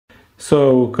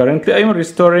So currently I'm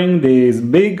restoring this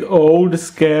big old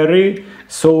scary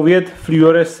Soviet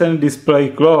fluorescent display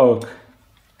clock.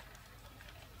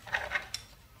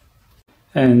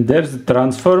 And there's the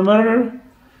transformer,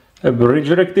 a bridge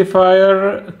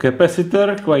rectifier, a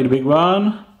capacitor, quite a big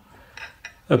one,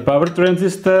 a power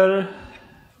transistor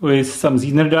with some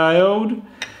Zener diode.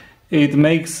 It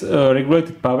makes a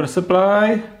regulated power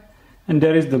supply, and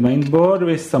there is the main board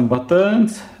with some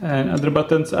buttons, and other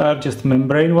buttons are just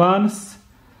membrane ones,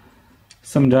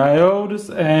 some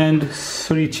diodes, and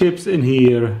 3 chips in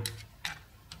here.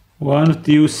 1,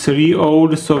 2, 3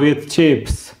 old Soviet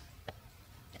chips.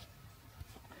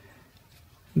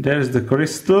 There's the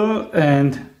crystal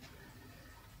and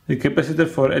the capacitor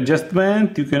for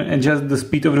adjustment. You can adjust the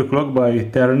speed of the clock by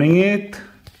turning it.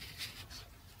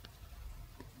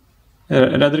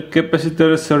 Another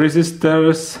capacitors,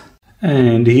 resistors,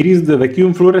 and here is the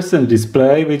vacuum fluorescent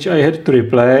display, which I had to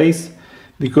replace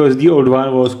because the old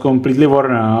one was completely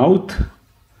worn out.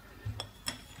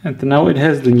 And now it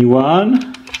has the new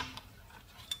one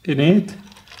in it.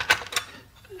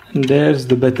 And there's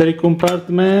the battery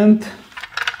compartment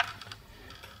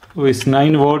with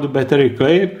 9-volt battery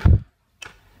clip,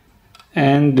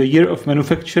 and the year of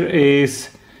manufacture is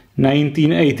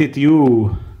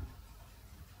 1982,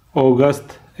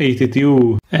 August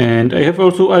 82. And I have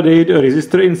also added a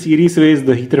resistor in series with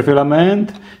the heater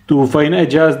filament to fine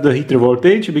adjust the heater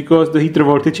voltage, because the heater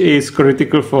voltage is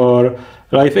critical for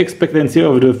life expectancy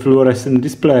of the fluorescent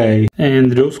display.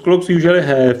 And those clocks usually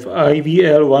have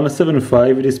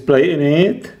IVL175 display in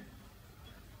it.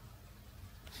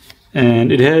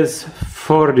 And it has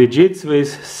 4 digits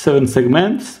with 7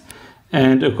 segments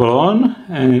and a colon,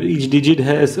 and each digit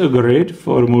has a grid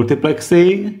for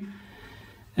multiplexing.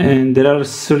 And there are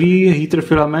 3 heater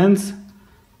filaments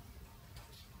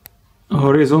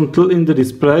horizontal in the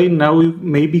display. Now you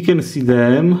maybe can see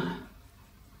them.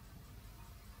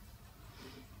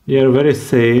 They are very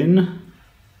thin.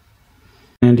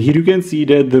 And here you can see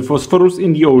that the phosphorus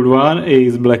in the old one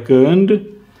is blackened,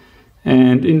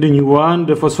 and in the new one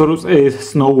the phosphorus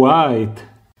is snow white.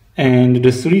 And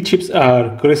the 3 chips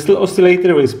are crystal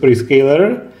oscillator with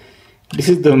prescaler. This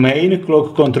is the main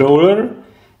clock controller,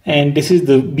 and this is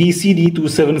the BCD to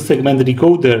 7 segment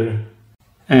decoder.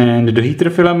 And the heater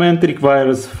filament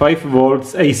requires 5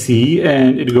 volts AC,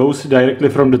 and it goes directly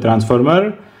from the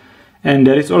transformer. And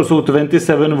there is also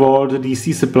 27 volt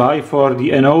DC supply for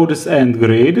the anodes and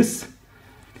grids.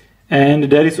 And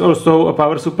there is also a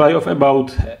power supply of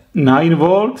about 9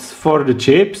 volts for the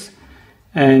chips,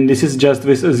 and this is just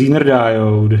with a Zener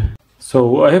diode.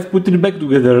 So I have put it back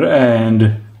together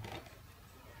and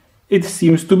it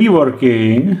seems to be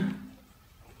working.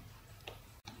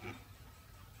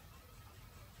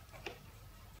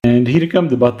 And here come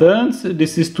the buttons.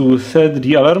 This is to set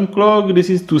the alarm clock, this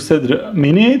is to set the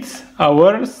minutes,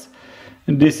 hours,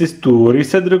 and this is to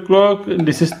reset the clock, and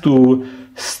this is to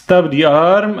stop the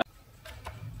alarm.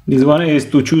 This one is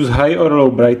to choose high or low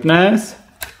brightness.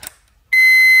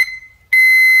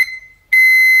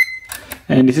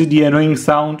 And this is the annoying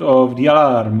sound of the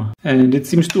alarm. And it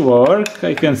seems to work.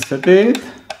 I can set it.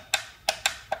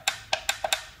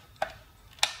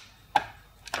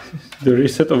 The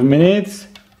reset of minutes.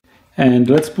 And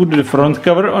let's put the front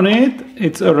cover on it.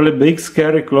 It's a really big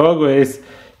scary clock with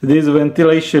this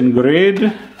ventilation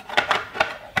grid.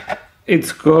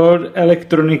 It's called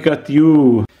Elektronika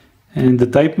 2. And the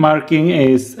type marking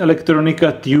is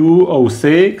Elektronika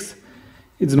 206.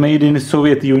 It's made in the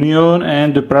Soviet Union,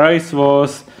 and the price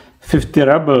was 50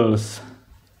 rubles.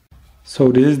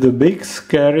 So this is the big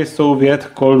scary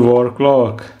Soviet Cold War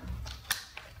clock.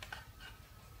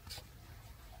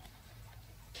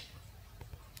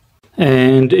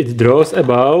 And it draws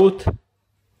about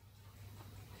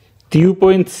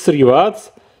 2.3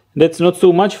 watts. That's not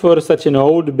so much for such an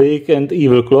old, big and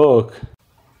evil clock.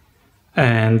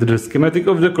 And the schematic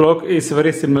of the clock is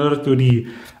very similar to the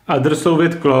other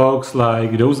Soviet clocks,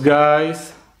 like those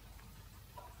guys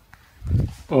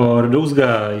or those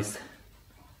guys.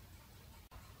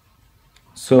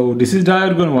 So this is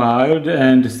Diode Gone Wild,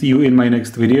 and see you in my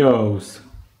next videos.